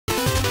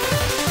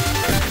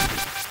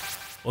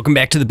Welcome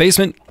back to the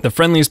basement, the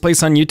friendliest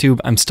place on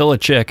YouTube. I'm still a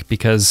chick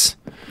because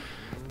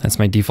that's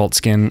my default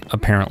skin,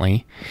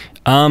 apparently.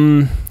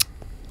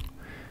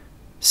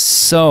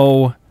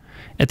 So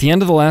at the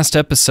end of the last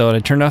episode, I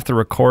turned off the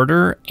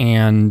recorder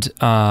and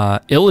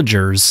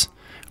illagers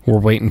were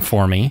waiting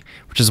for me,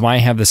 which is why I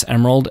have this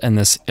emerald and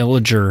this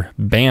illager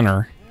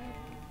banner.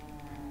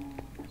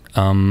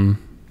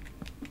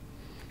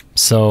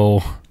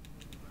 So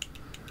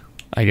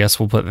I guess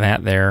we'll put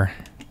that there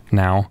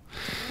now.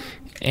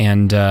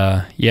 And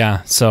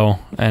yeah, so,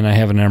 and I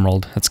have an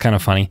emerald. That's kind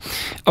of funny.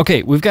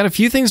 Okay, we've got a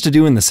few things to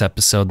do in this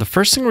episode. The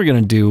first thing we're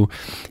going to do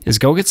is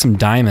go get some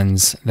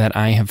diamonds that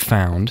I have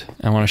found.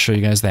 I want to show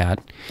you guys that.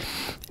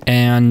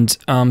 And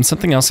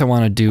something else I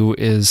want to do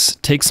is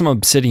take some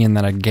obsidian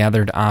that I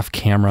gathered off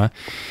camera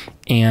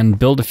and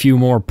build a few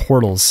more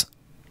portals.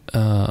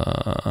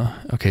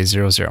 Okay,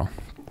 0, 0.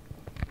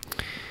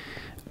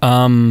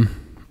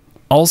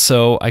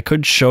 Also, I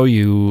could show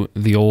you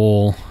the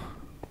old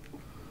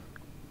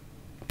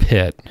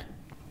pit,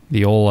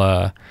 the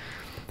old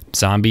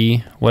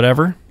zombie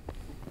whatever.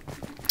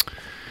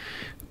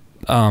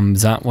 What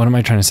am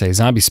I trying to say?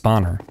 Zombie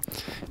spawner.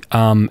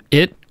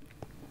 It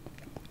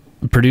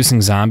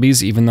producing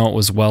zombies, even though it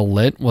was well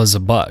lit, was a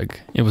bug.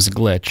 It was a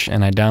glitch,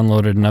 and I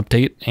downloaded an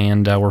update,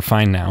 and we're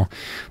fine now.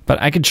 But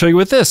I could show you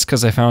with this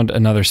because I found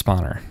another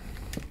spawner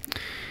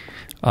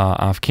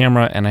off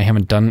camera, and I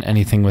haven't done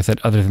anything with it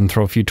other than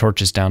throw a few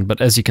torches down.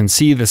 But as you can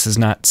see, this is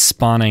not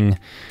spawning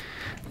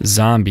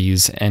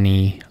zombies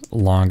any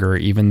longer,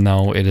 even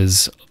though it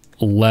is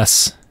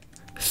less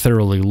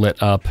thoroughly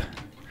lit up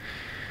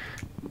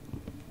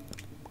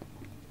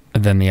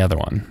than the other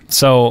one.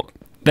 So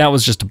that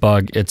was just a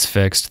bug. It's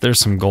fixed. There's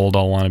some gold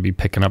I'll want to be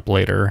picking up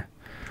later.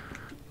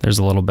 There's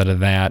a little bit of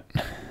that.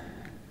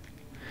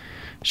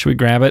 Should we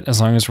grab it?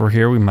 As long as we're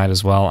here, we might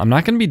as well. I'm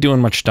not going to be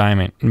doing much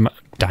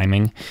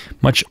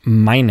much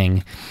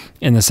mining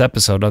in this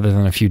episode other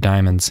than a few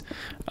diamonds.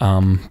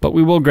 But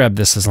we will grab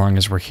this as long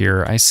as we're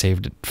here. I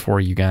saved it for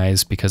you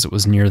guys because it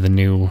was near the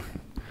new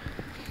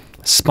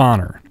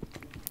spawner.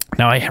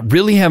 Now, I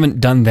really haven't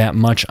done that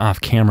much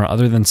off camera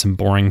other than some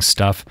boring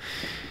stuff.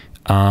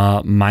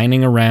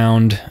 Mining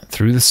around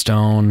through the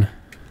stone.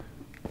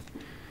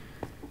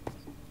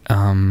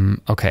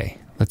 Okay,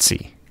 let's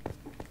see.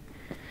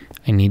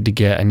 I need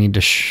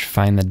to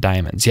find the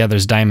diamonds. Yeah,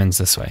 there's diamonds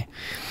this way.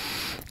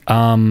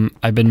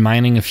 I've been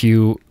mining a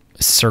few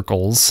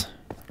circles,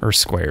 or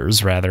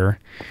squares rather,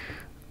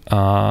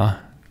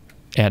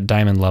 at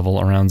diamond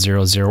level around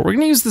 0, 0. We're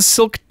going to use the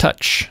silk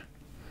touch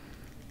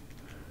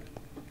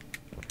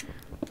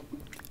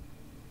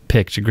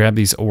pick to grab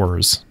these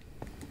ores.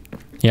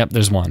 Yep,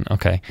 there's one.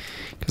 Okay,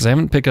 because I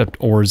haven't picked up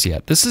ores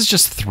yet. This is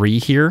just 3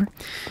 here,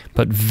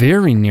 but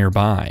very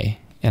nearby,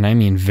 and I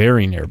mean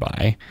very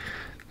nearby,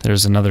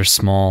 there's another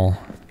small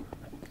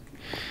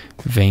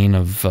vein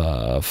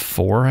of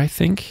 4, I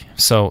think.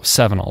 So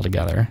 7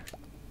 altogether.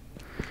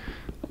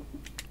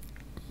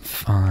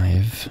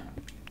 5,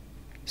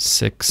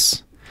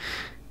 6,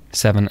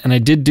 7. And I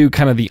did do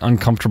kind of the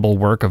uncomfortable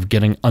work of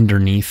getting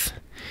underneath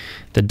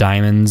the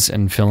diamonds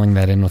and filling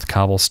that in with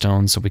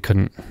cobblestone so we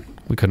couldn't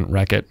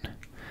wreck it.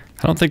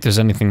 I don't think there's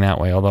anything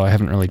that way, although I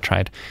haven't really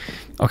tried.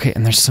 Okay,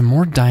 and there's some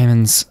more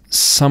diamonds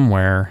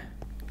somewhere.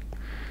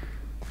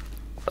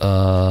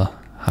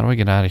 How do I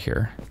get out of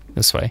here?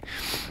 This way.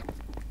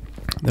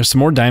 There's some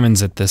more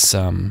diamonds at this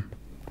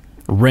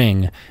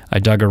ring I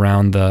dug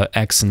around the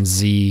X and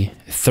Z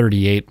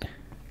 38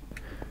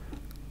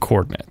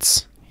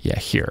 coordinates. Yeah,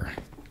 here.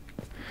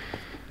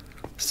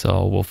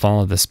 So we'll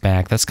follow this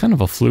back. That's kind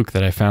of a fluke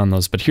that I found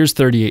those, but here's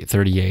 38,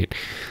 38.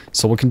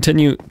 So we'll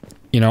continue.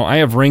 You know, I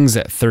have rings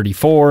at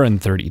 34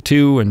 and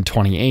 32 and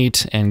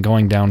 28 and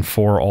going down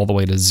 4 all the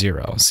way to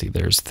 0. See,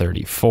 there's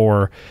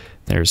 34.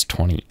 There's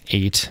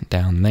 28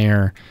 down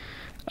there.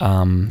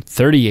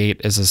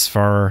 38 is as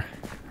far...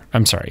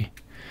 I'm sorry,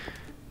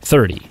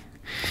 30.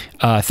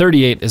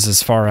 38 is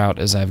as far out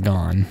as I've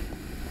gone.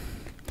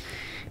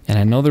 And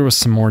I know there was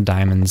some more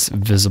diamonds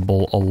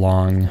visible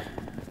along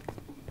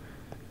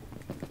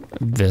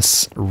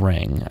this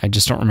ring. I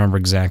just don't remember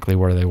exactly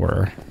where they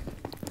were.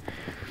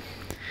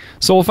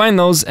 So we'll find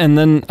those, and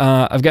then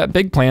I've got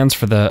big plans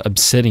for the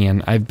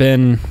obsidian. I've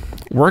been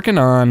working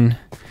on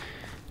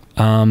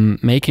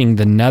making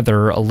the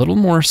nether a little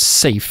more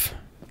safe.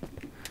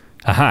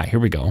 Aha, here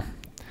we go.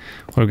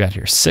 What do we got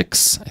here?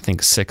 6? I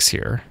think 6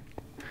 here.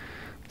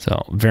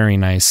 So, very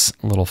nice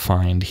little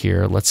find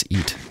here. Let's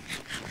eat.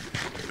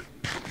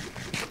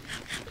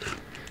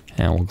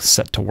 And we'll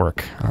set to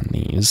work on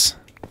these.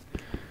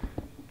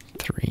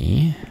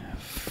 3,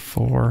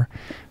 4,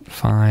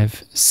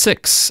 5,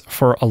 6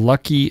 for a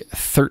lucky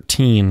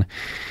 13.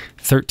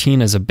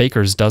 13 is a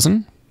baker's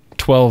dozen.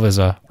 12 is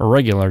a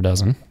regular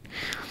dozen.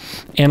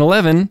 And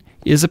 11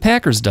 is a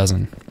Packers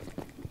dozen.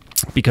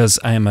 Because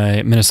I am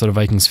a Minnesota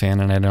Vikings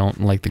fan and I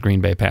don't like the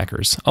Green Bay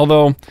Packers.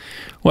 Although,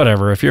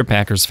 whatever, if you're a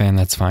Packers fan,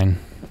 that's fine.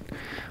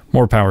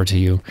 More power to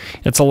you.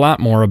 It's a lot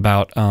more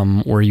about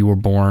where you were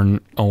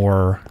born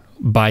or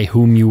by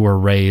whom you were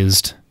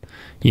raised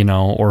you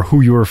know, or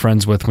who you were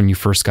friends with when you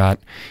first got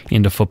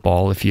into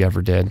football, if you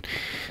ever did.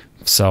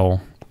 So,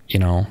 you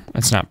know,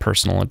 it's not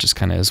personal. It just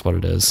kind of is what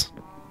it is.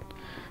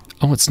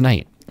 Oh, it's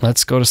night.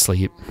 Let's go to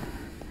sleep.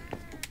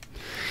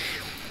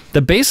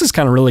 The base is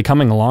kind of really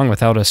coming along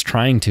without us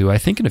trying to. I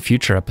think in a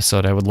future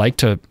episode, what I would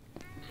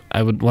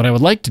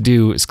like to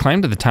do is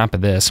climb to the top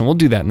of this, and we'll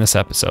do that in this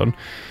episode,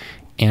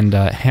 and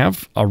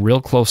have a real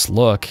close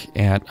look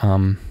at,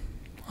 oh,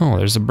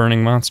 there's a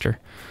burning monster,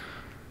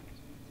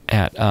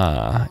 at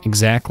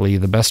exactly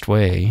the best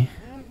way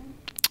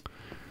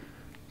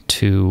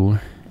to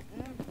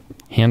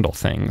handle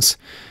things.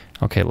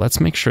 Okay, let's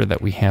make sure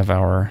that we have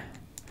our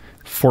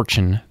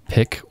fortune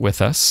pick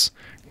with us.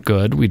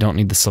 Good, we don't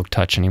need the silk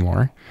touch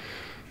anymore.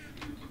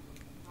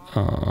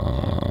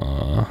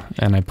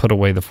 And I put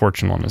away the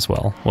fortune one as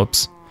well.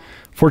 Whoops.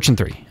 Fortune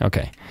 3,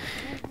 okay.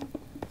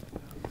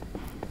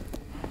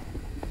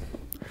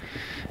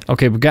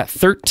 Okay, we've got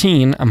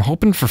 13. I'm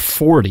hoping for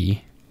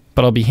 40,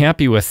 but I'll be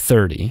happy with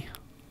 30.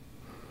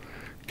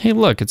 Hey,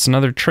 look, it's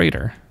another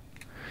trader.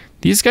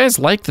 These guys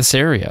like this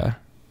area.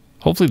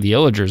 Hopefully the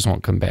illagers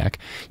won't come back.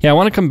 Yeah, I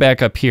want to come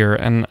back up here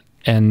and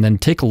then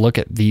take a look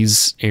at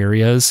these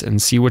areas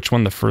and see which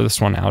one the furthest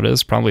one out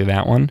is. Probably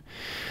that one.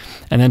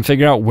 And then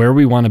figure out where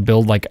we want to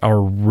build like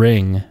our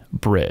ring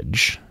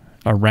bridge.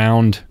 A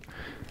round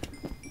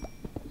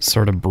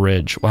sort of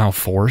bridge. Wow,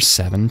 4,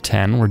 7,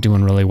 10. We're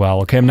doing really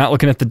well. Okay, I'm not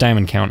looking at the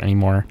diamond count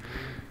anymore.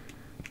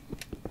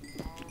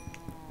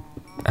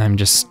 I'm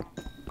just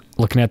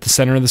looking at the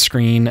center of the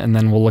screen, and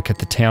then we'll look at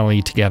the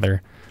tally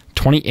together.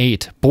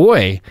 28.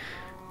 Boy,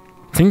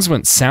 things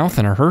went south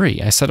in a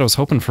hurry. I said I was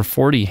hoping for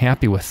 40,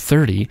 happy with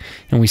 30,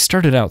 and we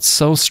started out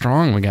so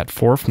strong. We got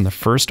 4 from the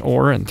first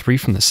ore and 3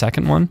 from the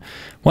second one.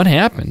 What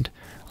happened?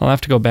 I'll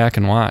have to go back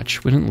and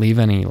watch. We didn't leave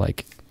any,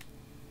 like,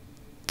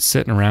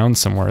 sitting around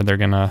somewhere. They're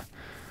gonna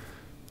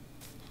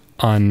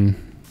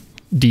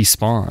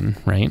despawn,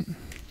 right?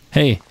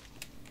 Hey,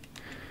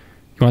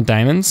 you want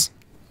diamonds?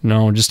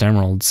 No, just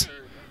emeralds.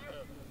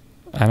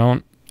 I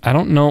don't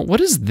know.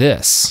 What is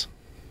this?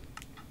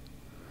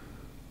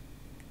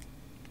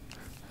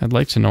 I'd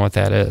like to know what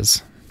that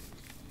is.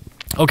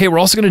 Okay, we're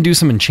also going to do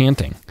some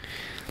enchanting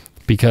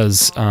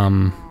because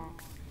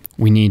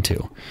we need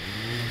to.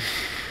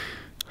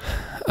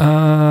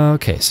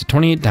 Okay, so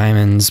 28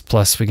 diamonds,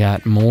 plus we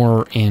got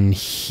more in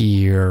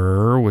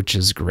here, which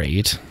is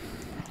great.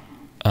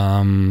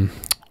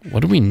 What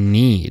do we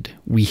need?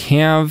 We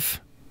have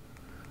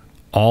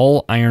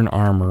all iron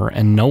armor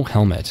and no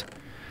helmet.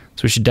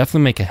 So we should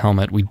definitely make a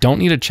helmet. We don't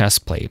need a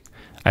chest plate.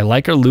 I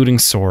like our looting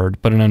sword,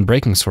 but an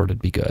unbreaking sword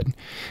would be good.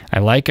 I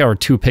like our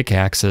 2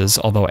 pickaxes,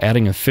 although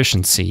adding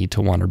efficiency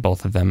to one or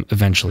both of them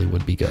eventually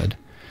would be good.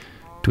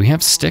 Do we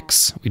have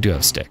sticks? We do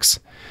have sticks.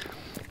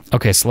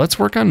 Okay, so let's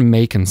work on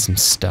making some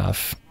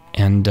stuff.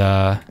 And do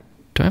I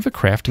have a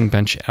crafting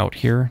bench out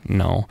here?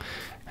 No,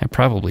 I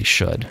probably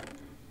should.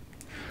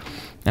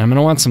 And I'm going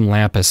to want some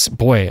lapis.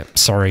 Boy,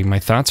 sorry, my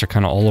thoughts are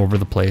kind of all over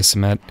the place.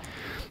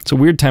 It's a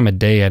weird time of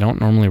day. I don't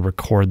normally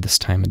record this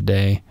time of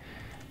day.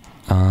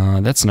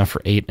 That's enough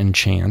for 8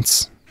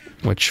 enchants,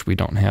 which we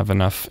don't have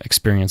enough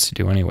experience to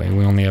do anyway.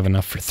 We only have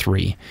enough for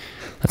 3.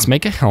 Let's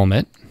make a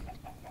helmet.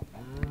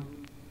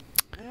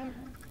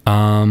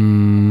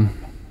 And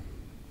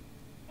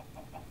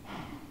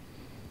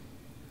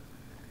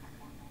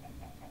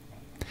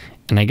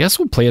I guess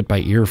we'll play it by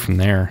ear from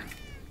there.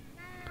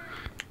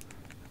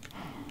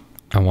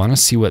 I want to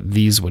see what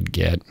these would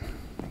get.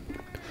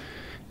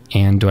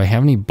 And do I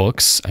have any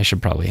books? I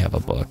should probably have a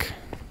book.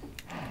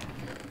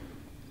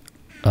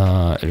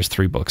 There's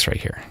 3 books right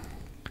here.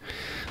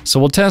 So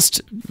we'll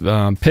test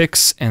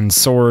picks and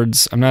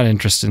swords. I'm not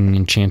interested in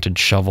enchanted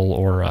shovel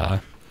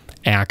or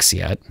axe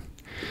yet.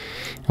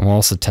 And we'll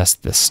also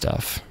test this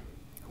stuff.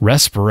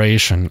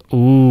 Respiration.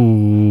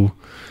 Ooh,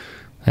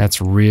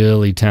 that's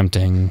really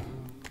tempting.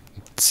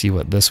 Let's see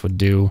what this would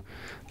do.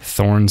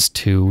 Thorns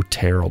 2,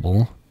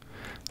 terrible.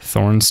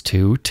 Thorns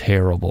 2,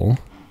 terrible.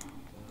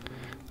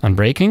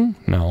 Unbreaking?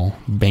 No.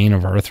 Bane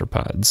of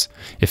arthropods.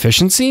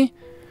 Efficiency?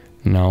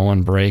 No.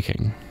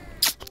 Unbreaking.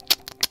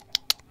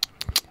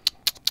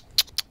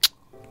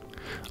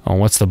 Oh,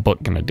 what's the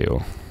book gonna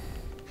do?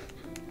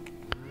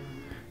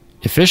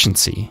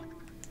 Efficiency.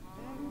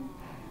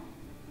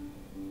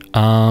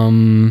 I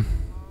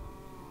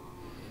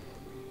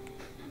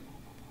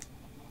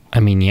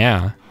mean,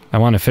 yeah. I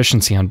want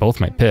efficiency on both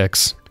my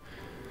picks.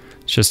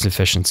 It's just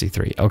efficiency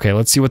 3. Okay,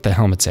 let's see what the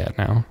helmet's at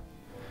now.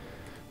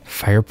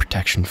 Fire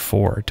protection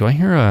 4. Do I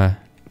hear a...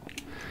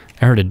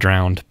 I heard it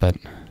drowned, but...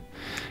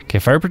 Okay,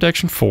 fire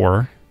protection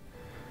 4.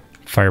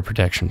 Fire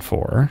protection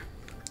 4.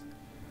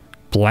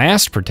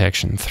 Blast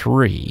protection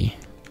 3.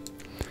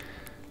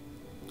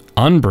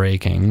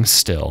 Unbreaking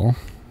still.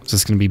 Is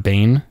this going to be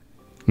Bane?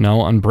 No,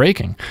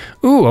 unbreaking.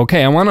 Ooh,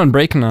 okay, I want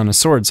unbreaking on a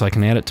sword so I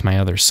can add it to my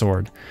other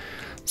sword.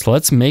 So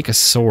let's make a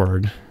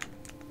sword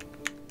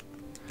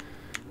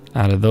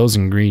out of those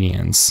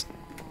ingredients.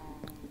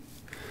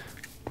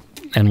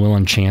 And we'll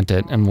enchant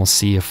it, and we'll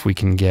see if we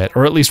can get...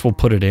 Or at least we'll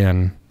put it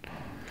in.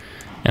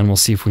 And we'll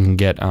see if we can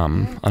get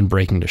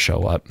unbreaking to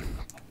show up.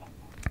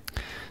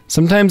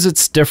 Sometimes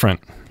it's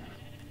different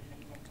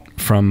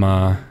from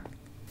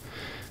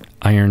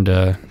iron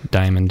to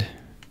diamond.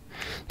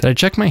 Did I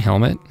check my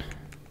helmet?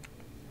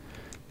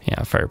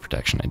 Yeah, fire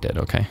protection I did,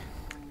 okay.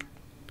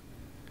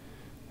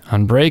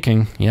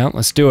 Unbreaking, yeah,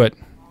 let's do it.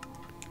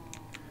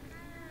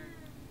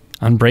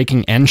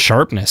 Unbreaking and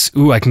sharpness.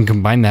 Ooh, I can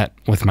combine that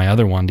with my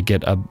other one to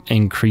get a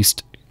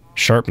increased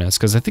sharpness,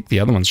 because I think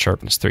the other one's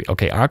sharpness 3.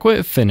 Okay, aqua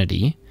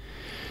affinity.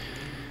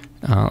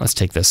 Let's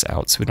take this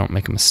out so we don't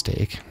make a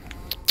mistake.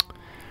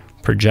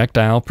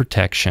 Projectile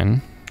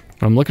protection.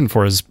 What I'm looking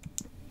for is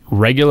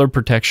regular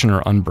protection or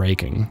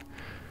unbreaking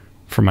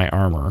for my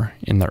armor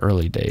in the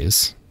early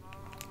days.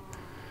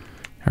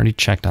 I already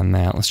checked on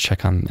that. Let's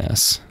check on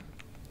this.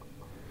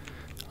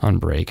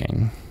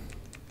 Unbreaking.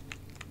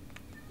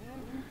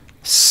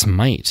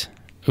 Smite.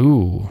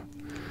 Ooh.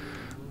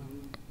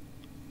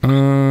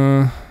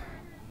 I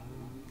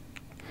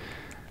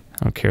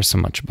don't care so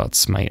much about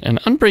smite. An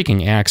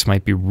unbreaking axe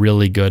might be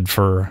really good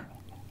for...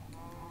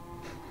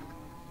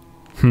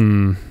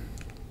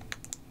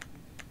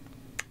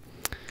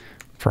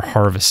 for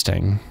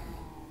harvesting.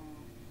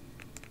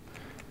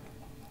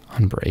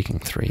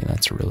 Unbreaking 3,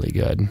 that's really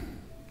good.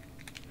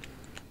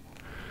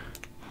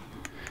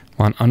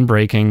 Want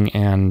unbreaking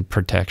and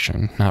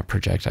protection, not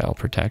projectile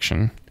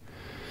protection.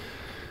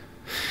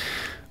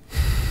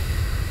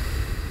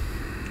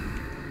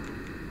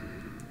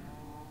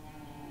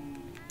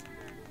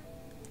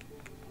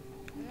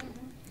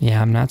 Yeah,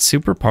 I'm not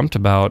super pumped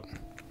about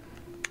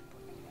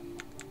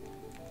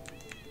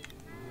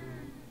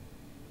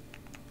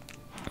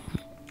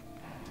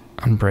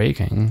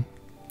unbreaking.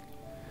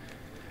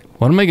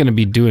 What am I going to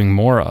be doing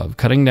more of?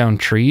 Cutting down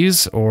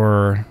trees,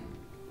 or...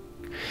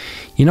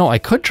 You know, I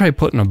could try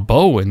putting a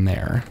bow in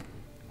there.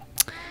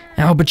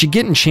 Oh, but you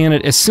get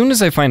enchanted. As soon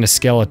as I find a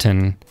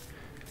skeleton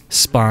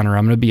spawner,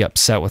 I'm going to be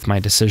upset with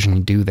my decision to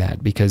do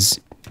that, because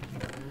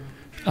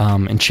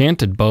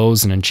enchanted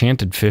bows and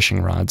enchanted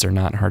fishing rods are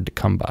not hard to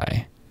come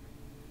by.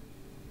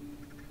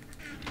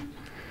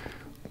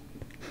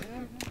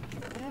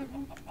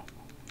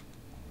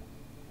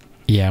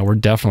 Yeah, we're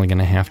definitely going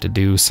to have to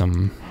do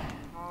some...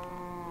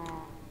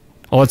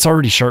 Oh, it's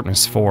already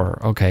sharpness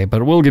 4. Okay,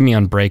 but it will give me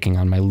unbreaking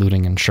on my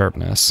looting and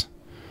sharpness.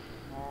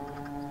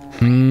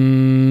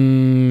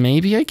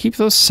 Maybe I keep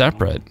those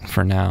separate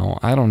for now.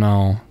 I don't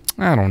know.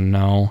 I don't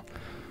know.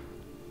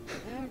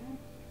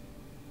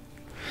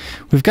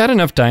 We've got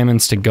enough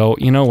diamonds to go...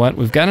 You know what?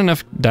 We've got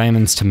enough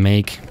diamonds to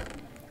make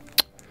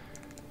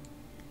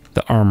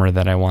the armor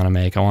that I want to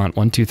make. I want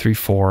 1, 2, 3,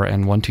 4,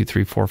 and 1, 2,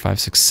 3, 4, 5,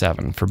 6,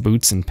 7 for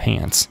boots and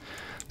pants.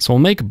 So we'll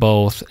make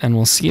both, and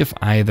we'll see if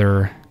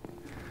either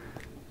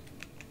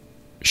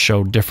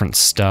show different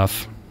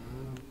stuff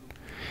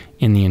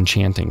in the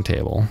enchanting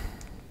table.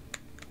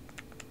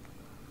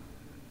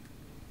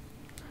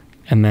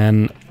 And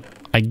then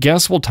I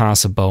guess we'll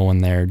toss a bow in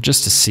there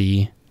just to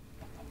see.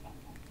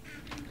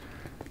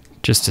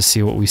 Just to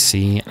see what we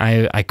see.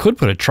 I could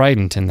put a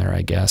trident in there,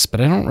 I guess, but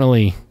I don't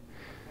really...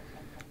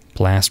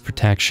 Blast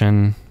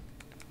protection.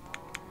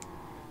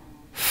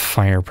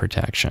 Fire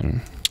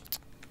protection.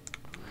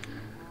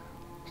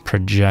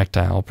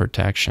 Projectile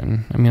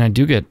protection. I mean, I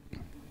do get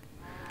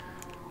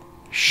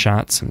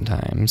shot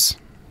sometimes.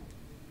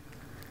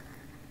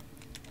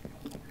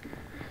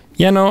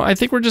 Yeah, no, I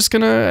think we're just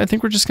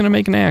gonna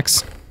make an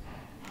axe.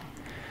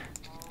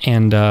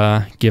 And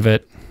give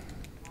it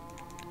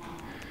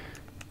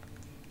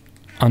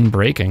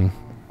unbreaking.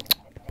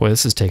 Boy,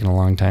 this is taking a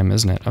long time,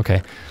 isn't it?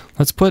 Okay,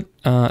 let's put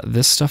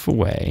this stuff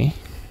away.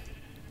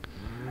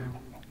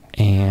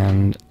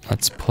 And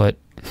let's put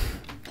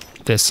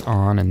this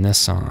on and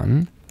this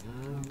on.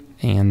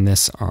 And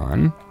this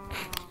on.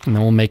 And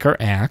then we'll make our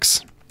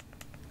axe.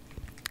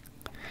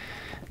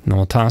 And then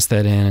we'll toss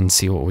that in and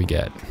see what we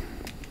get.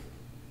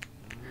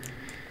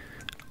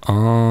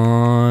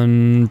 Unbreaking.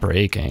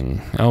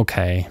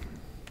 Okay.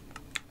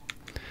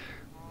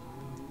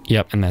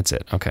 Yep, and that's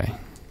it. Okay.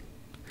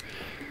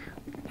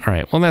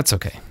 Alright, well that's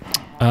okay.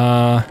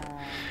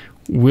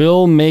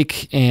 We'll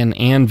make an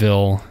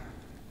anvil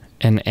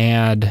and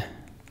add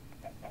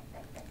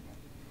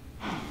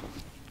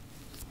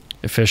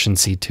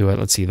efficiency to it.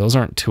 Let's see, those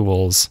aren't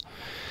tools.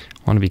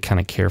 I want to be kind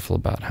of careful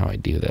about how I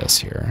do this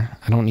here.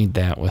 I don't need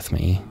that with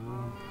me.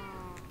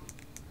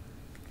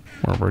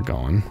 Where we're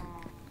going.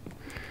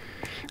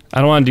 I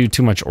don't want to do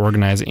too much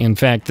organizing. In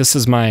fact, this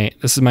is my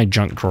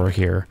junk drawer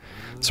here.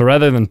 So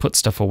rather than put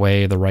stuff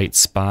away the right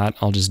spot,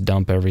 I'll just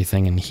dump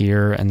everything in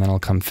here and then I'll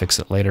come fix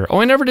it later. Oh,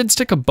 I never did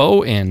stick a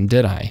bow in,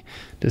 did I?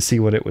 To see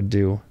what it would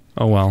do.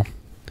 Oh well.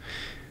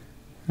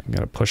 I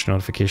got a push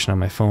notification on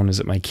my phone. Is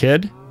it my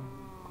kid?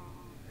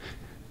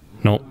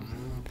 Nope.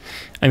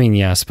 I mean,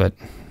 yes, but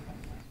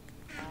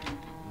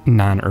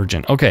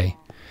non-urgent. Okay.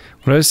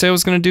 What did I say I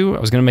was going to do? I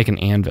was going to make an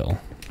anvil.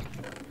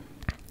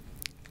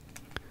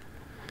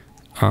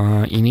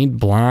 You need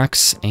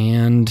blocks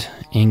and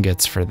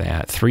ingots for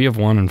that. 3 of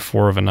one and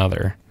 4 of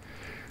another.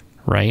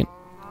 Right?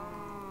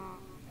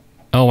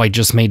 Oh, I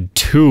just made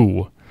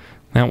 2.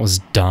 That was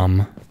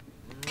dumb.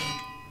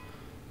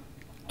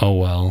 Oh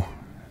well.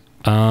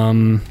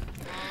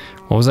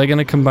 What What was I going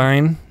to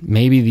combine?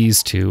 Maybe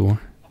these two.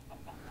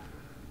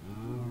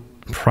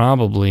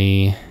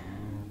 Probably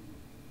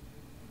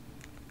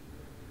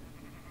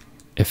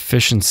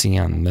efficiency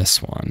on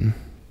this one.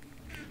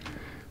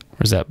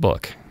 Where's that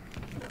book?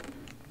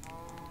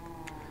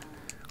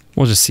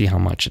 We'll just see how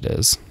much it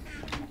is.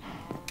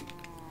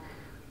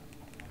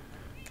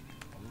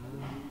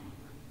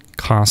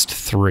 Cost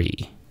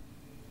 3.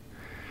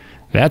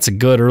 That's a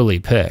good early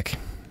pick.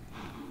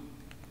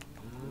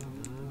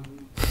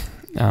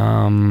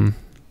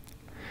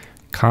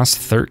 Cost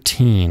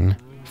 13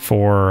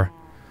 for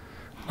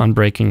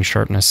unbreaking,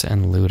 sharpness,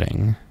 and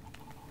looting.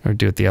 Or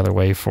do it the other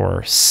way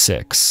for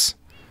 6.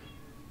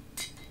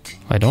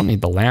 I don't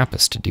need the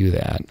lapis to do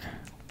that.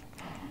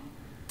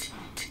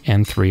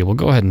 And 3. We'll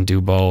go ahead and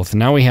do both.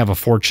 Now we have a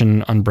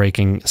fortune,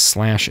 unbreaking,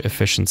 /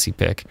 efficiency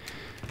pick,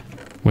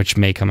 which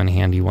may come in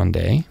handy one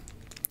day.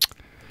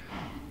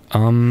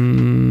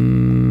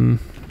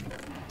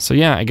 So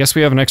yeah, I guess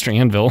we have an extra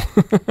anvil.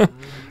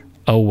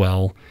 Oh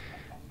well.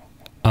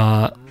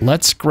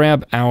 Let's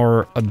grab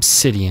our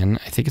obsidian.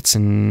 I think it's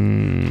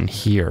in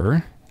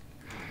here.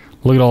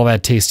 Look at all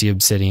that tasty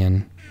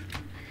obsidian.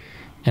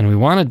 And we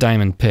want a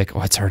diamond pick.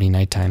 Oh, it's already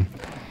nighttime.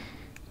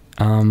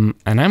 And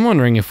I'm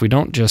wondering if we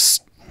don't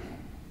just...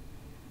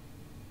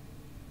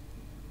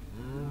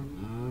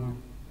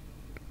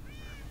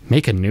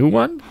 make a new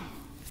one?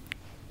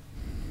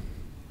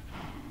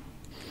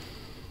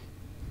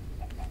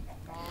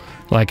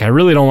 Like, I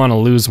really don't want to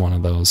lose one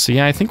of those. So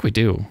yeah, I think we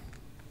do.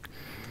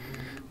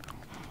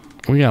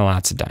 We got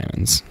lots of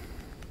diamonds.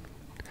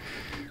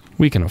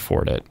 We can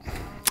afford it.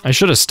 I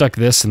should have stuck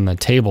this in the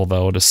table,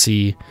 though, to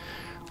see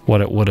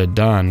what it would have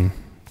done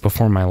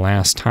before my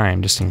last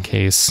time, just in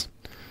case.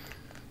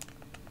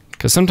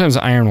 Because sometimes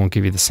iron won't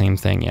give you the same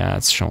thing. Yeah,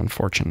 it's showing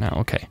fortune now.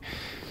 Okay.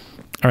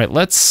 All right,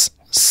 let's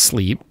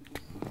sleep.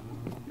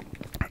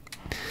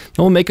 Then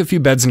we'll make a few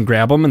beds and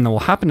grab them, and then we'll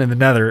hop into the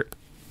nether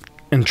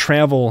and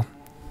travel...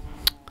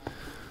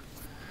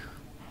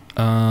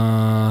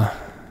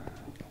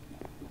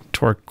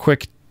 to our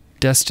quick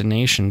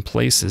destination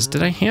places.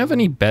 Did I have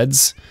any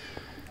beds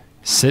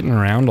sitting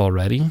around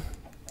already?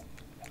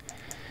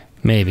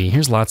 Maybe.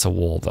 Here's lots of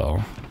wool,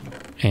 though.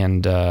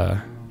 And,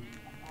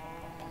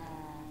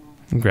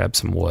 grab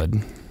some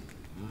wood.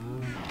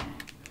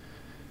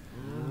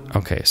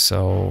 Okay,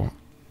 so...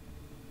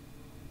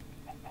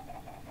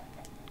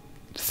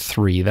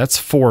 3. That's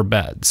 4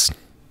 beds.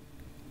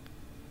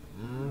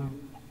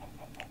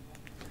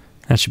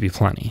 That should be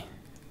plenty.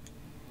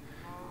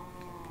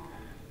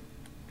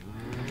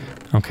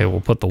 Okay,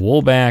 we'll put the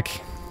wool back.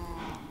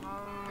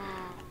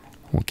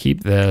 We'll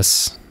keep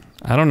this.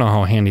 I don't know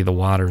how handy the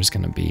water is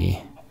going to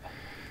be.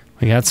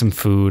 We got some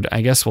food. I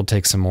guess we'll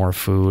take some more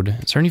food.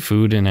 Is there any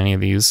food in any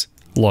of these?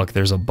 Look,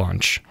 there's a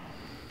bunch.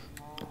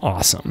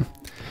 Awesome.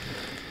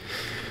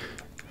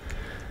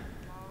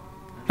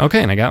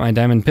 Okay, and I got my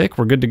diamond pick.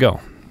 We're good to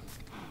go.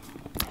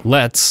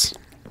 Let's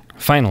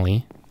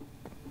finally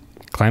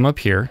climb up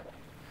here,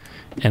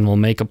 and we'll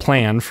make a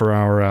plan for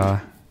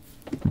our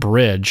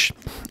bridge.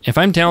 If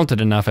I'm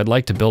talented enough, I'd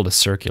like to build a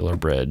circular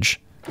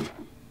bridge.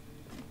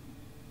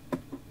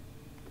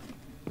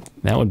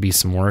 That would be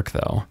some work,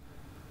 though.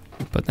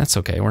 But that's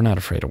okay. We're not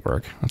afraid of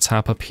work. Let's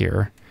hop up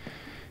here.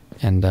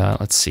 And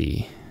let's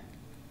see.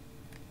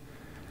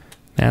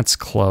 That's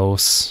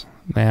close.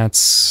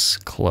 That's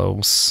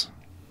close.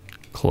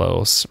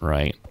 Close,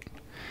 right.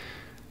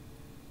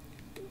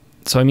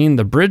 So, I mean,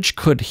 the bridge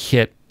could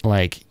hit,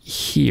 like,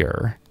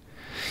 here.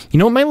 You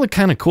know, it might look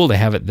kind of cool to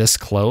have it this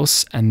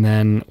close, and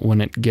then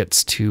when it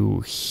gets to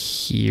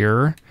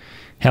here,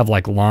 have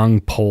like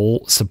long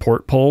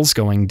support poles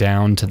going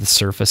down to the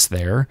surface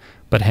there,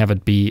 but have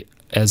it be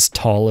as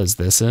tall as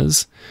this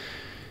is.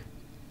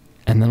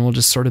 And then we'll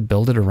just sort of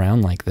build it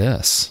around like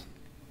this.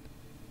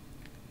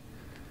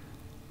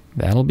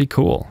 That'll be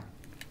cool.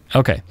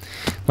 Okay,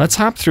 let's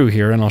hop through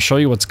here and I'll show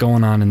you what's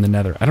going on in the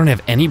nether. I don't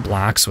have any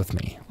blocks with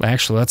me.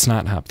 Actually, let's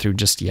not hop through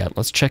just yet.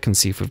 Let's check and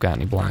see if we've got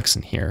any blocks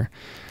in here.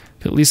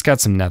 At least got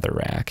some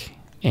netherrack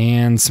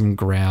and some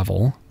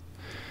gravel.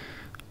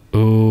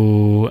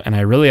 Ooh, and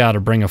I really ought to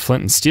bring a flint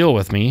and steel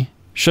with me,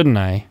 shouldn't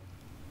I?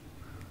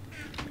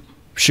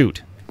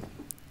 Shoot.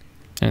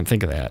 I didn't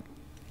think of that.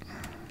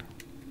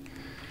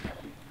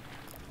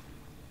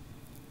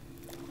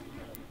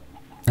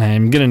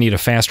 I'm gonna need a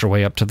faster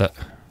way up to the...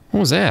 What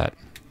was that?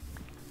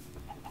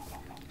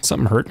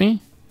 Something hurt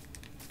me?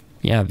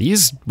 Yeah,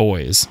 these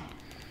boys.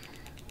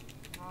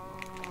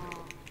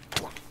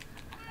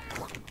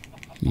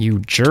 You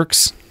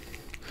jerks.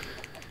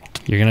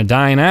 You're gonna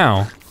die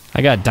now.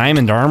 I got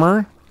diamond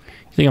armor.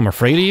 You think I'm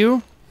afraid of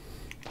you?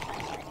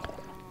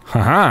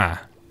 Haha.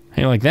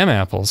 How you like them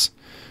apples?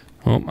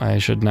 Oh, I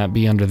should not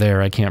be under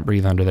there. I can't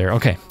breathe under there.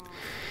 Okay.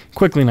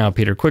 Quickly now,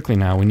 Peter. Quickly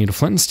now. We need a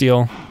flint and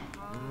steel.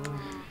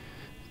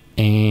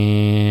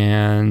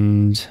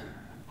 And...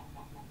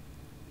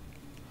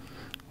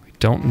 we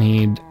don't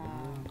need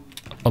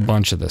a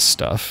bunch of this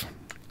stuff.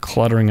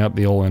 Cluttering up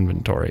the old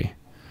inventory.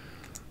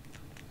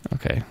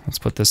 Okay, let's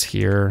put this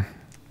here.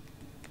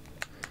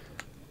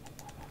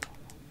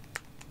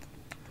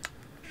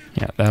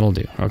 Yeah, that'll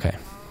do. Okay.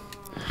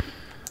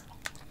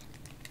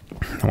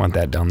 I want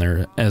that down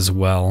there as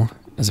well,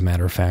 as a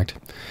matter of fact.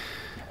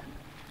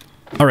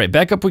 All right,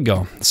 back up we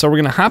go. So we're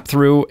gonna hop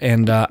through,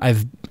 and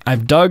I've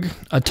dug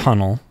a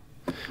tunnel,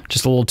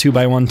 just a little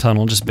 2x1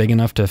 tunnel, just big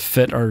enough to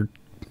fit our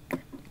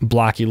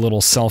blocky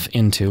little self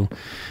into,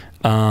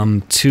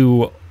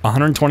 to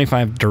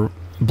 125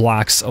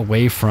 blocks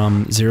away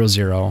from 0,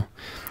 0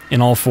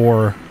 in all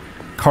 4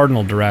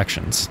 cardinal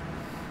directions.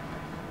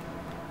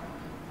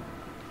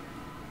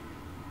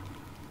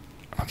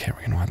 Okay,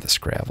 we're gonna want this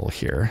gravel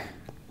here.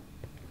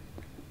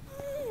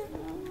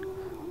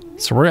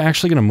 So we're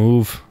actually gonna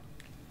move.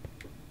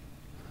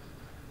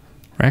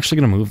 We're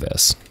actually gonna move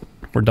this.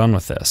 We're done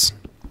with this.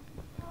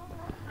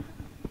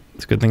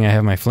 It's a good thing I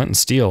have my flint and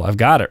steel. I've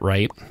got it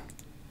right.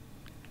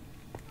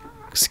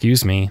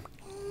 Excuse me.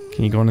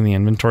 Can you go into the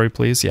inventory,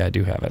 please? Yeah, I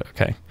do have it.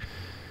 Okay.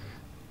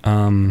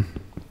 I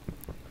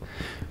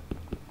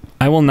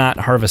will not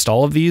harvest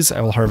all of these.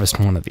 I will harvest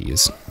one of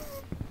these,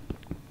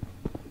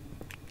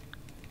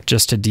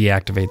 just to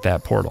deactivate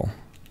that portal.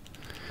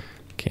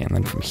 Okay, and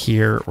then from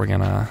here, we're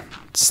gonna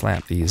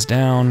slap these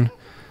down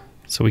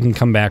so we can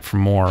come back for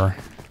more.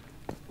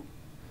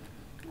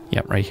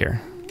 Yep, right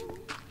here.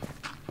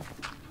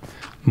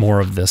 More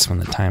of this when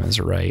the time is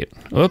right.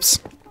 Oops.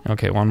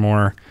 Okay, one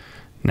more.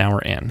 Now we're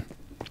in.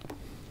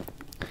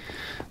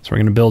 So we're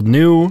gonna build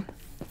new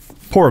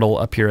portal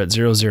up here at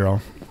 0,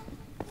 0.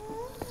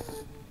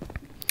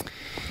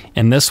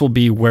 And this will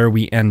be where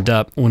we end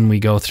up when we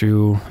go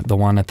through the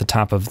one at the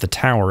top of the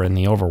tower in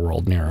the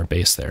overworld near our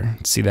base there.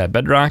 See that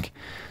bedrock?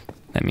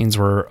 That means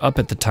we're up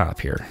at the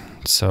top here.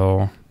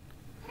 So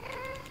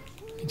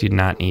you do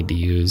not need to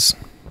use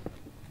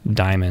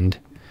diamond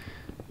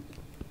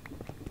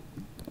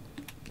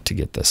to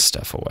get this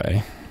stuff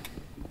away.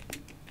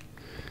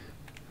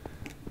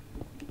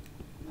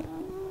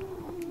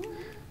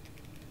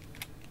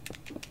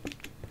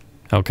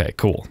 Okay,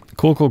 cool.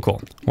 Cool, cool,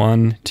 cool.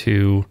 1,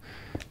 2,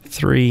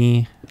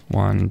 3.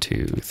 1,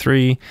 2,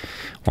 3.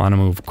 Want to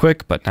move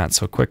quick, but not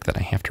so quick that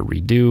I have to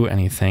redo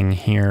anything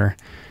here.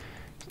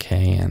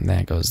 Okay, and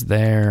that goes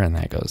there, and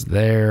that goes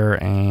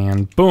there,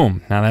 and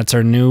boom. Now that's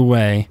our new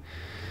way.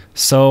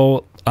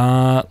 So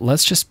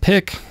let's just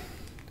pick.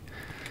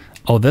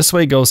 Oh, this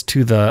way goes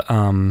to the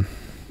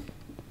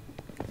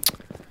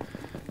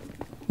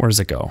where does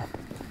it go?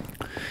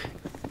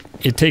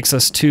 It takes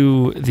us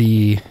to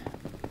the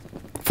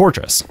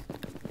fortress,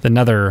 the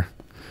nether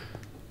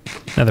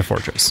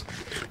fortress.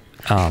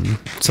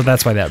 So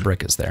that's why that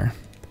brick is there.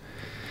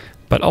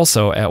 But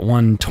also at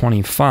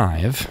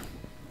 125,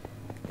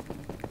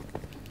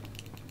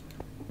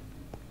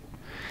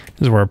 this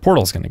is where our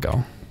portal's going to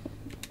go.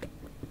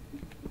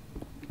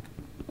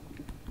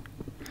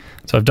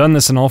 So I've done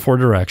this in all 4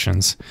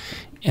 directions,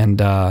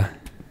 and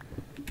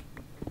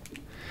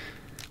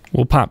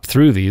we'll pop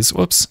through these,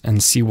 whoops,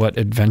 and see what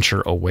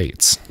adventure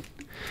awaits.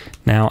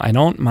 Now, I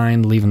don't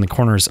mind leaving the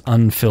corners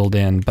unfilled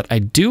in, but I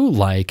do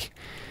like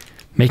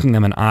making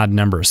them an odd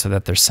number so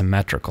that they're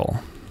symmetrical.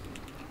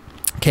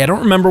 Okay, I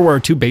don't remember where our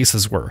 2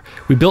 bases were.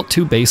 We built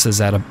 2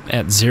 bases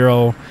at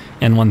 0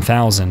 and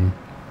 1000.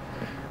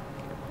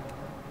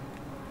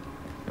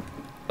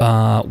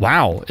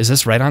 Wow, is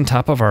this right on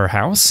top of our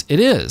house? It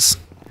is.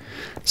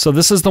 So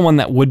this is the one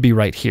that would be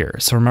right here.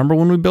 So remember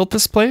when we built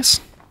this place?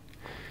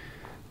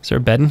 Is there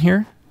a bed in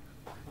here?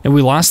 And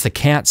we lost the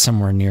cat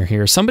somewhere near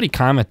here. Somebody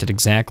commented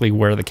exactly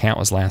where the cat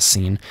was last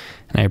seen,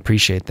 and I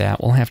appreciate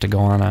that. We'll have to go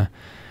on a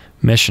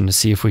mission to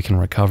see if we can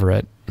recover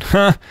it.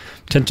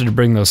 Tempted to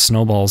bring those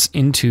snowballs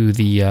into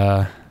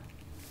the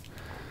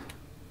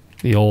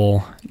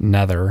old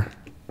nether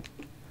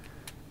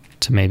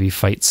to maybe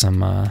fight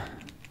some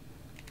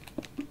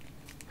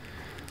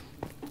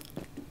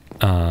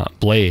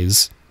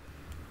blaze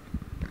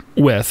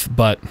with,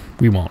 but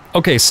we won't.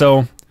 Okay,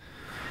 so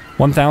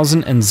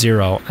 1000 and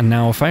 0, and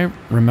now if I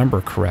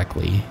remember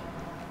correctly,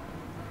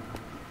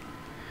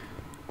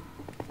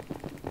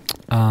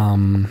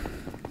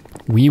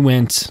 we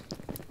went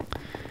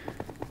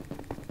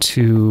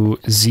to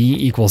z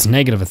equals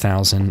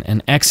 -1000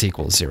 and x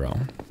equals 0.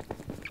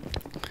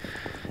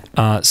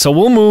 So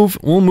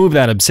we'll move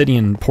that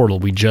obsidian portal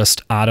we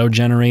just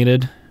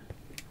auto-generated.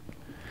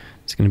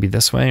 Is it going to be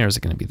this way or is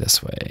it going to be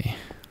this way?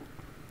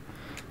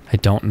 I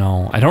don't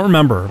know. I don't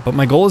remember, but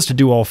my goal is to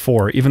do all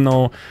 4, even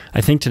though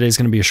I think today's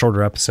going to be a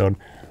shorter episode.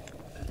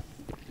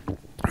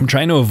 I'm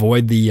trying to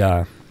avoid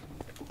the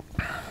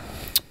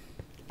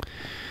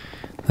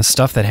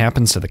stuff that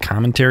happens to the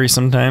commentary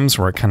sometimes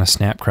where it kind of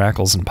snap,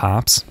 crackles, and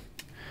pops.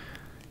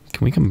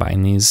 Can we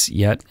combine these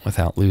yet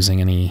without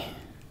losing any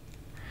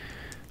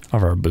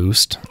of our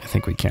boost? I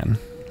think we can.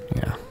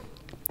 Yeah.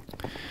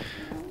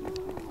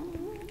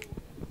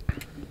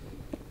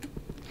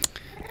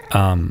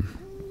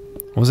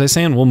 What was I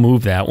saying? We'll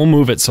move that. We'll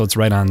move it so it's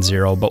right on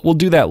 0, but we'll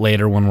do that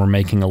later when we're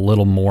making a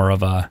little more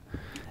of a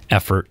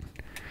effort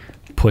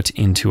put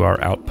into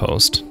our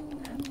outpost.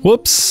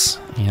 Whoops.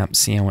 Yep,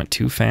 see, I went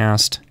too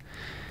fast.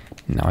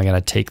 Now I gotta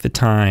take the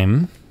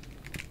time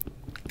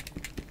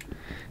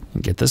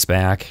and get this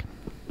back.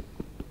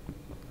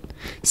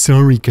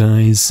 Sorry,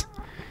 guys.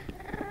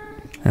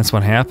 That's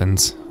what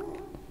happens.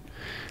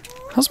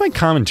 How's my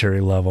commentary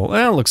level?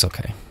 Well, it looks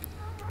okay.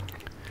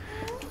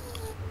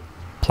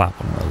 Plop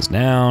one of those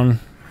down.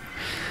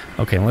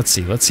 Okay, let's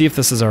see. Let's see if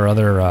this is our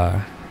other...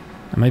 I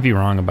might be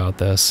wrong about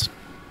this.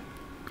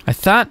 I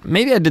thought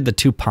maybe I did the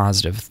 2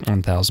 positive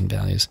 1,000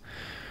 values.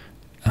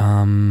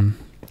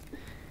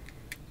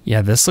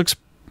 Yeah, this looks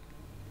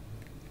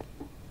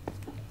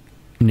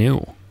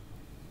new.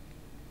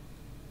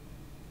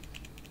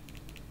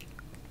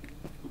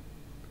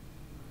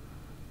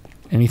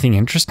 Anything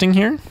interesting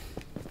here?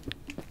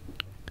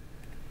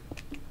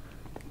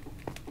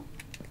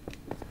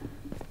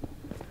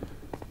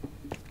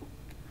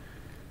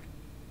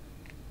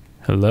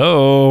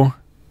 Hello?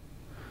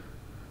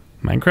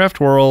 Minecraft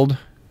world.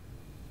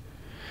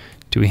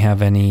 Do we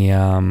have any,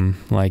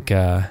 like,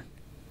 an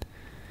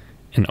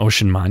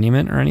ocean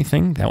monument or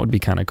anything? That would be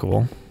kind of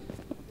cool.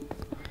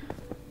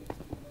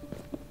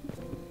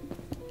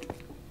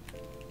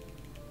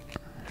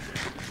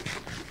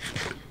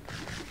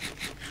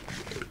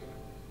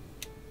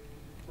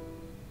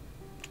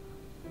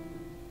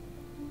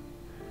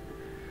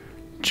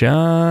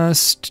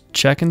 Just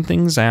checking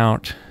things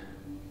out.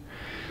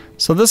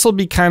 So this will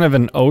be kind of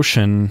an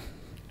ocean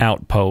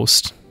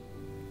outpost,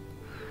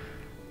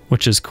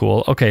 which is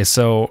cool. Okay,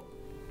 so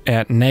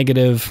at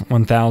negative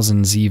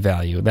 1,000 Z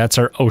value, that's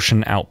our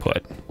ocean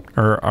output,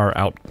 or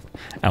our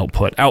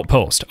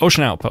outpost,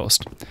 ocean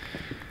outpost.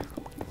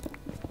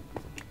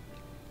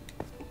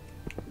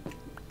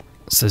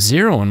 So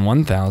 0 and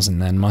 1,000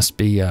 then must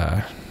be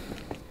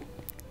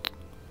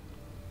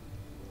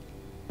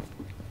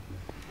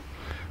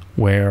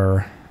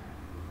where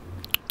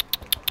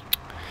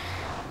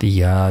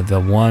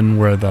the one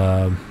where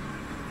the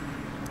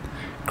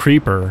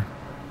creeper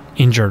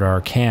injured our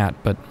cat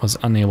but was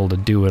unable to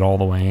do it all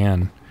the way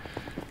in.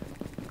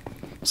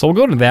 So we'll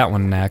go to that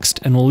one next,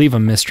 and we'll leave a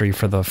mystery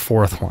for the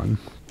 4th one.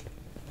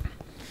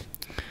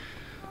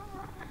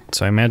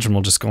 So I imagine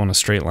we'll just go in a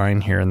straight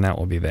line here, and that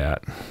will be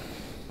that.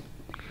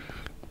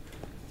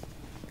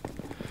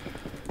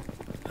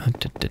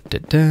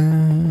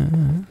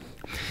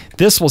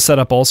 This will set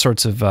up all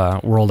sorts of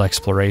world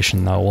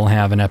exploration, though. We'll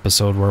have an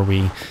episode where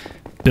we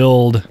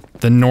build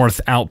the North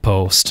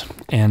Outpost,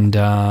 and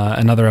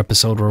another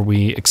episode where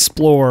we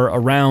explore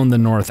around the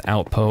North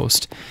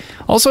Outpost.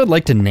 Also, I'd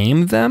like to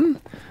name them.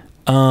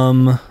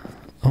 Oh,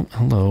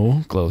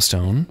 hello,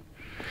 glowstone.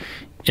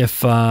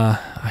 If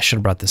I should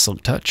have brought the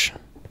silk touch.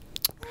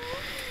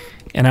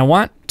 And I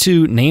want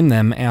to name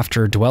them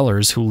after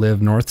dwellers who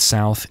live north,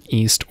 south,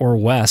 east, or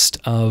west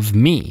of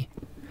me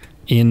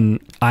in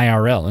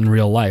IRL, in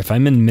real life.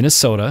 I'm in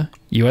Minnesota,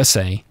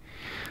 USA.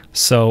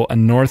 So a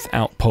North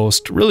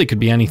Outpost really could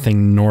be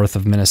anything north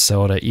of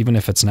Minnesota, even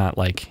if it's not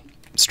like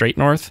straight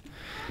north.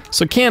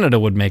 So Canada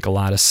would make a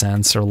lot of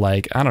sense, or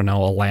like, I don't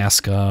know,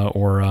 Alaska,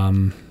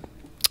 or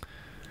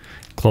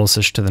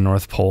closest to the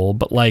North Pole.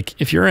 But like,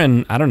 if you're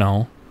in, I don't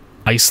know,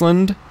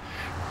 Iceland,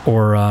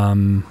 or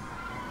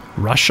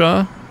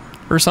Russia,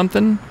 or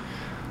something,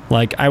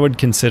 like, I would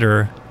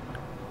consider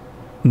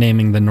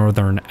naming the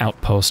Northern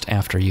Outpost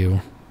after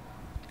you.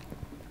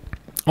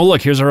 Oh,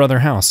 look, here's our other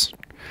house.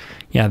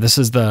 Yeah, this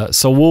is the,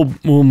 so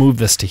we'll move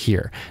this to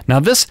here. Now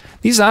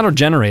these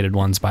auto-generated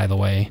ones, by the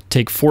way,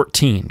 take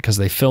 14 because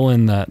they fill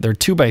in they're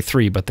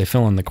 2x3, but they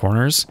fill in the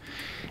corners.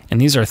 And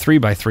these are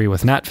 3x3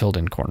 with not filled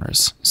in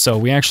corners. So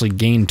we actually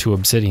gain 2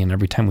 obsidian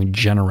every time we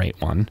generate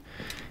one.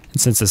 And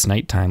since it's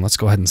nighttime, let's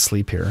go ahead and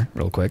sleep here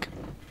real quick.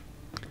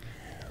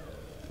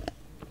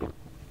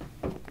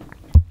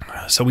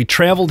 So we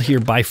traveled here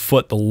by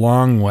foot the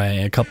long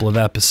way a couple of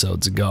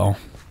episodes ago.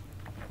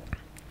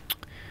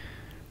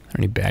 Are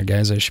there any bad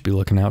guys I should be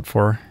looking out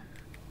for?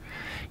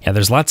 Yeah,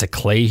 there's lots of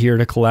clay here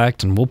to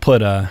collect, and we'll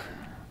put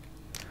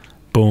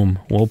boom,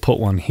 we'll put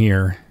one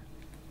here.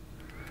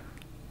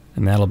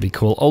 And that'll be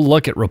cool. Oh,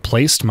 look, it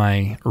replaced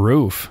my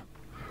roof.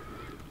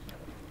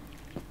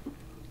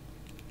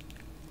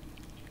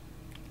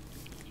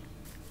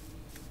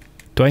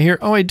 Do I hear?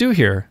 Oh, I do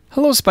hear.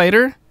 Hello,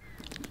 spider.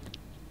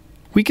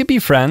 We could be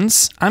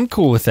friends. I'm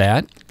cool with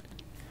that.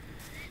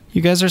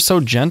 You guys are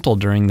so gentle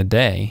during the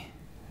day.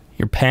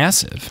 You're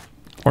passive.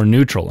 Or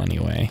neutral,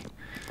 anyway.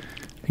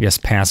 I guess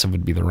passive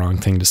would be the wrong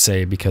thing to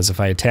say, because if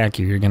I attack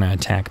you, you're going to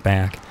attack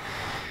back.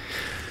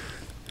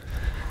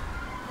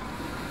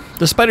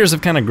 The spiders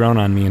have kind of grown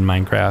on me in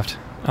Minecraft.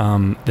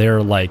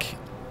 They're, like,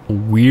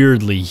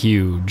 weirdly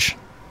huge.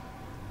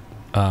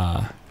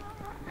 I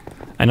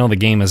know the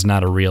game is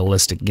not a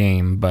realistic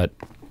game, but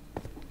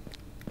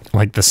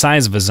like, the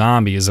size of a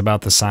zombie is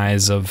about the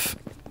size of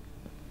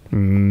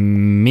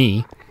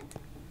me.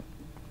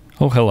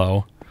 Oh,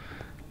 hello.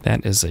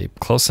 That is a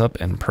close-up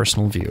and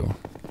personal view.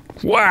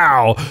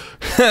 Wow!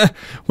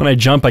 When I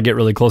jump, I get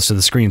really close to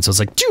the screen, so it's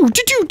like, doo,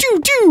 doo, doo,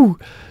 doo, doo!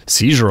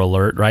 Seizure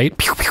alert, right?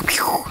 Pew, pew,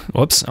 pew.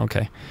 Whoops,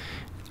 okay.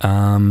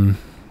 Where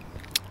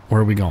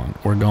are we going?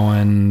 We're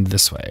going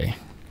this way.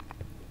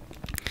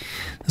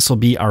 This will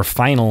be our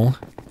final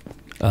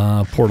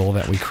portal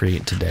that we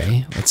create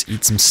today. Let's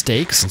eat some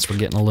steak since we're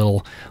getting a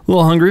little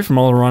hungry from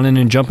all the running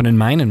and jumping and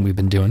mining we've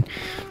been doing.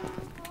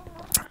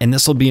 And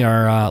this will be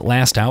our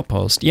last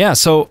outpost. Yeah,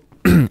 so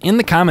in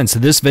the comments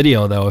of this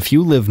video, though, if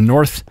you live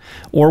north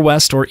or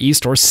west or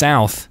east or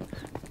south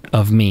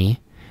of me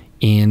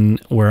in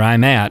where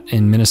I'm at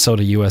in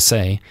Minnesota,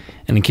 USA,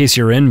 and in case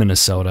you're in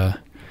Minnesota,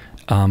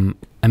 I'm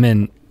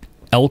in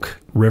Elk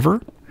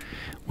River,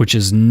 which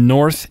is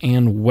north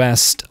and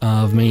west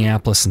of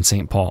Minneapolis and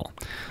St. Paul.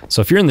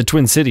 So if you're in the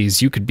Twin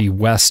Cities, you could be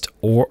west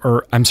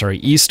or I'm sorry,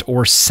 east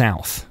or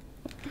south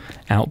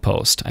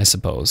outpost, I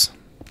suppose.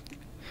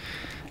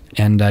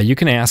 And you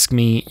can ask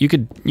me, you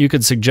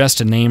could suggest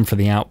a name for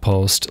the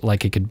outpost,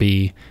 like it could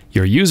be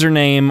your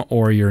username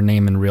or your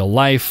name in real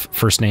life,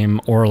 first name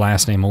or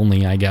last name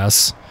only, I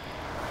guess,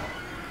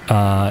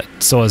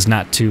 so as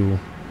not to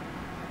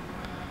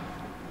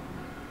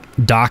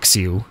dox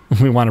you.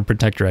 We want to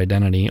protect your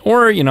identity,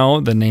 or, you know,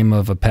 the name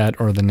of a pet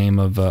or the name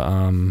of,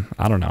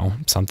 I don't know,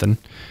 something.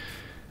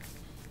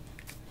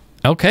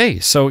 Okay,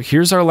 so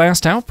here's our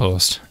last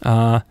outpost.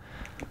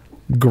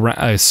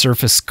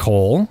 Surface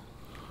coal.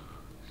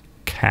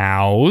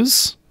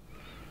 Cows,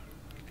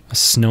 a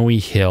snowy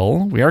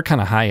hill. We are kind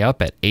of high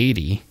up at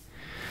 80.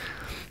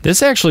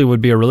 This actually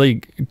would be a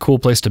really cool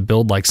place to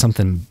build like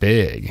something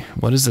big.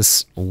 What is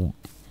this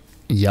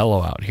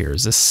yellow out here?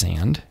 Is this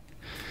sand?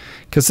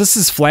 Because this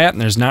is flat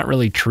and there's not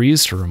really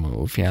trees to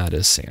remove. Yeah, it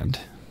is sand.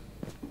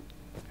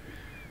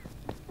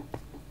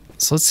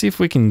 So let's see if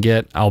we can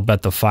get, I'll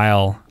bet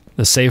the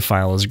save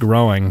file is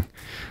growing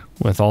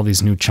with all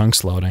these new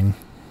chunks loading.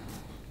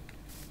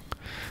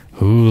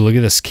 Ooh, look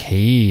at this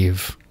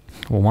cave.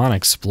 We'll want to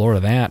explore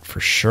that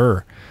for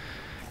sure.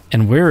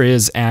 And where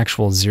is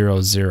actual 0,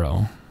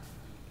 0?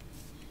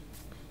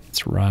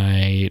 It's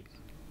right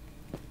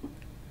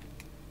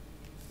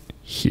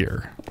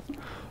here.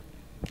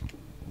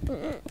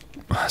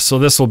 So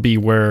this will be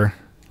where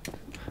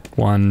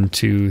 1,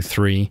 2,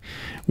 3,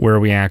 where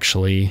we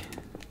actually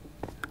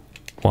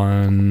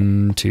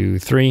 1, 2,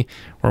 3,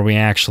 where we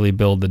actually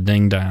build the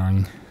ding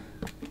dong.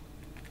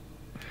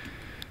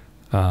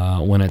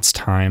 When it's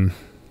time.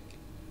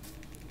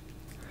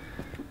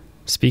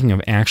 Speaking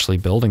of actually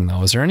building,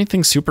 though, is there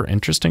anything super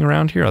interesting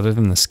around here other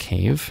than this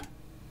cave?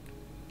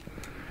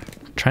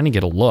 I'm trying to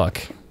get a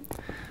look.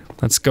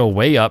 Let's go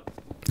way up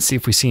and see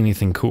if we see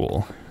anything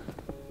cool.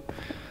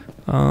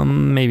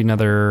 Maybe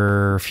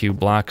another few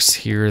blocks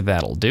here,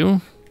 that'll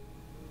do.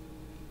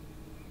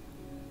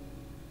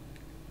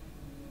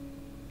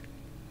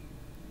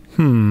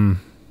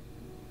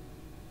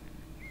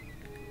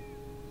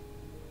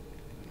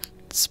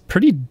 It's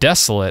pretty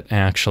desolate,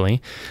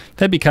 actually.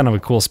 That'd be kind of a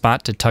cool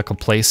spot to tuck a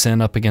place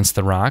in up against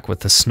the rock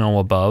with the snow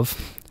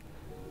above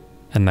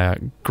and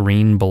the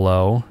green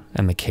below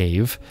and the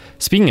cave.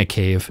 Speaking of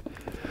cave,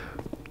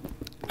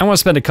 I want to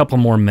spend a couple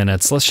more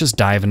minutes. Let's just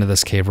dive into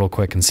this cave real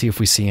quick and see if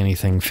we see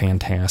anything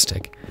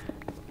fantastic.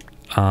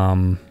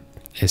 A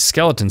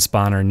skeleton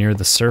spawner near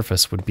the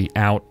surface would be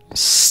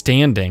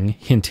outstanding.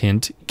 Hint,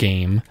 hint,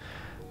 game.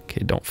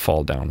 Okay, don't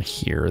fall down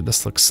here.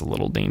 This looks a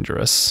little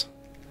dangerous.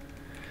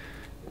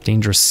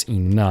 Dangerous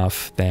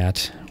enough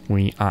that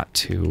we ought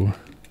to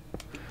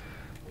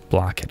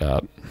block it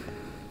up.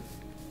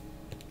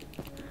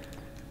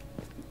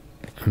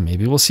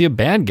 Maybe we'll see a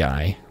bad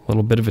guy. A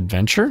little bit of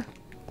adventure?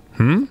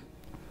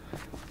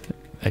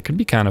 That could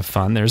be kind of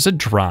fun. There's a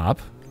drop.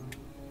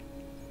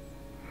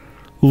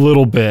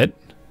 Little bit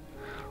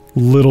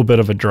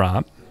of a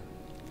drop.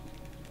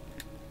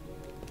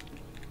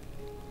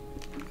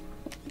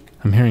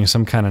 I'm hearing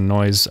some kind of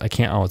noise. I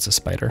can't, oh, it's a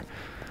spider.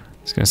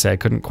 I was going to say I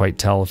couldn't quite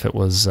tell if it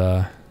was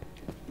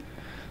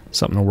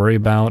something to worry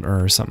about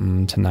or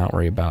something to not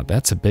worry about.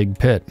 That's a big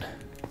pit.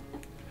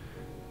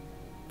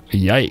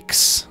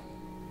 Yikes.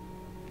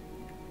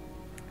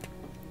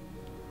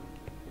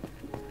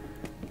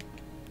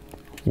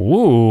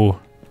 Ooh.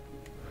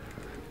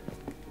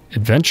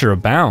 Adventure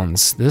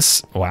abounds.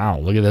 This, wow,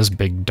 look at this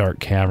big dark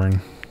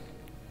cavern.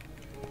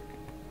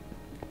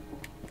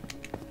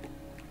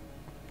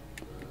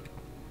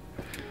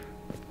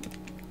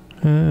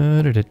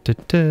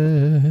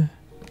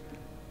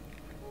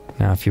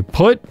 Now, if you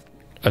put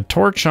a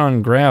torch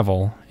on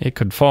gravel, it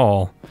could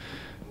fall,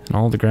 and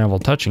all the gravel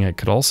touching it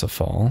could also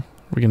fall.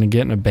 Are we going to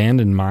get an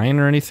abandoned mine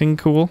or anything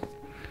cool?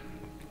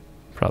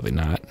 Probably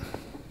not.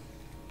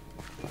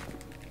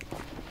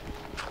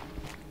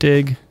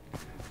 Dig.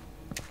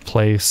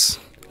 Place.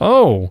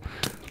 Oh!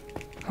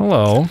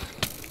 Hello.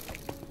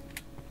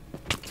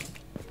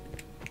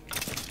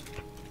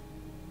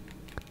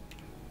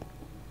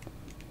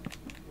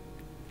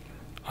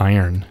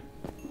 Iron.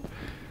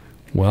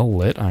 Well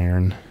lit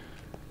iron.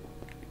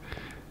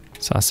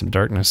 Saw some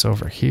darkness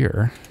over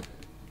here.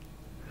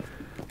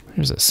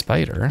 There's a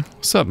spider.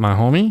 What's up, my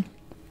homie?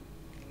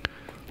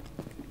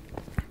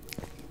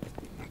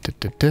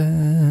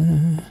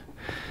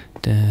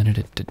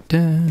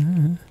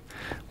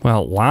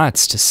 Well,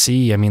 lots to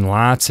see. I mean,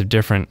 lots of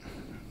different...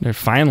 They're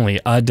finally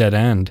a dead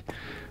end.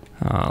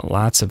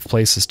 Lots of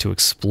places to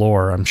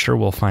explore. I'm sure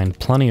we'll find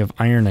plenty of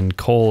iron and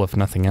coal, if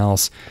nothing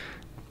else.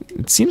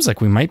 It seems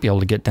like we might be able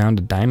to get down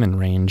to diamond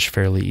range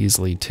fairly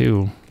easily,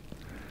 too,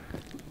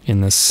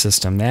 in this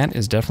system. That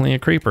is definitely a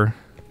creeper.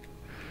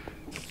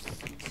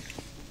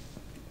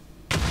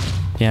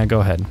 Yeah,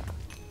 go ahead.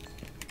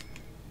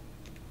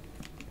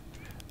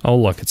 Oh,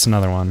 look, it's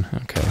another one.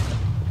 Okay.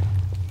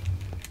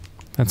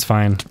 That's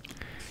fine.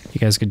 You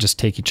guys could just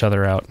take each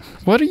other out.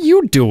 What are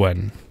you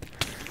doing?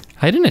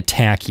 I didn't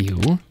attack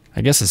you.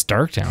 I guess it's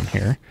dark down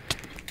here.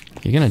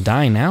 You're gonna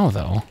die now,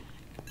 though.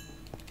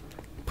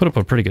 Put up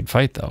a pretty good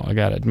fight, though, I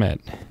gotta admit.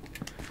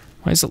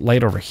 Why is it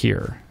light over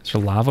here? Is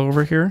there lava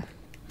over here?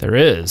 There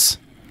is.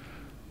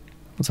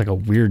 Looks like a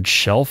weird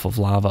shelf of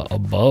lava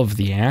above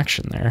the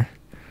action there.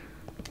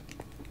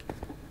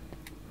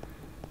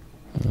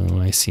 Oh,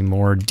 I see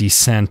more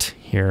descent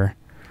here.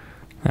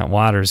 That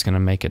water is going to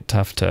make it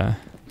tough to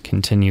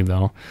continue,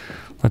 though.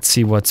 Let's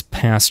see what's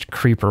past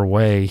Creeper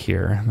Way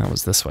here. That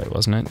was this way,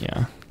 wasn't it?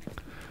 Yeah.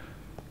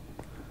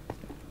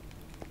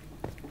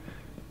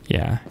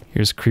 Yeah,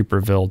 here's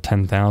Creeperville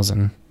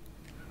 10,000.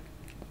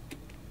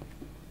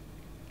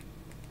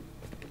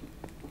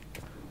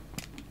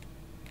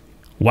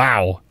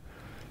 Wow.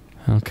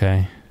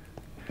 Okay.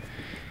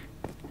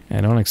 I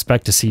don't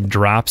expect to see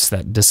drops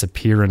that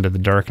disappear into the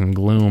dark and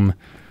gloom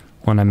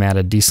when I'm at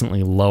a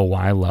decently low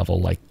Y level,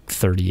 like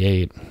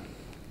 38.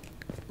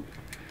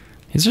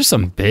 These are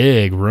some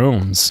big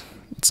rooms.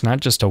 It's not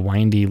just a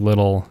windy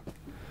little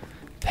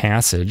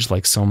passage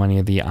like so many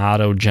of the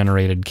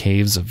auto-generated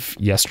caves of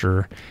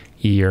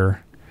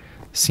yesteryear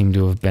seem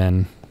to have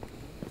been.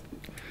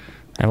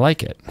 I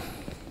like it.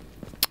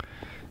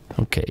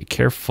 Okay,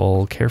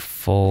 careful,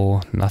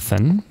 careful,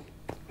 nothing.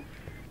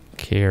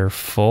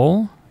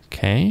 Careful.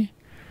 Okay,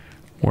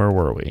 where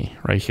were we?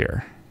 Right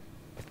here.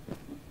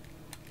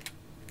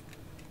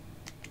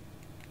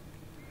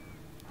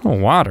 Oh,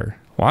 water.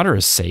 Water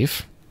is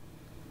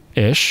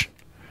safe-ish.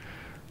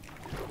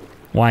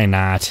 Why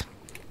not?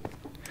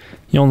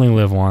 You only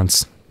live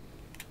once.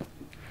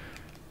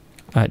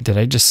 Did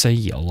I just say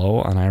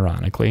yellow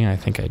unironically? I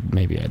think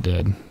maybe I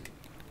did. And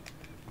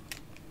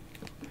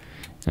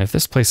if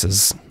this place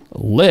is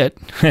lit,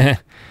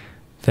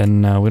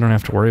 then we don't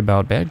have to worry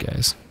about bad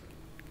guys.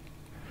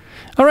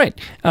 All right,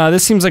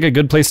 this seems like a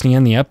good place to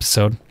end the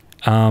episode.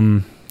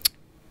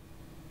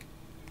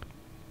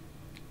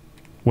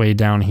 Way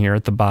down here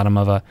at the bottom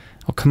of a...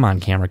 Oh, come on,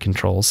 camera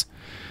controls.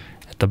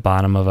 At the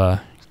bottom of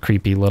a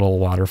creepy little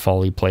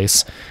waterfall-y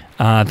place.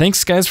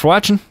 Thanks, guys, for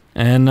watching,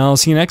 and I'll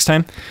see you next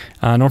time.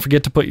 Don't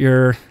forget to put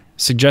your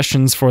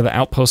suggestions for the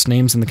outpost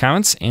names in the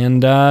comments,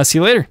 and see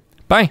you later.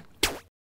 Bye.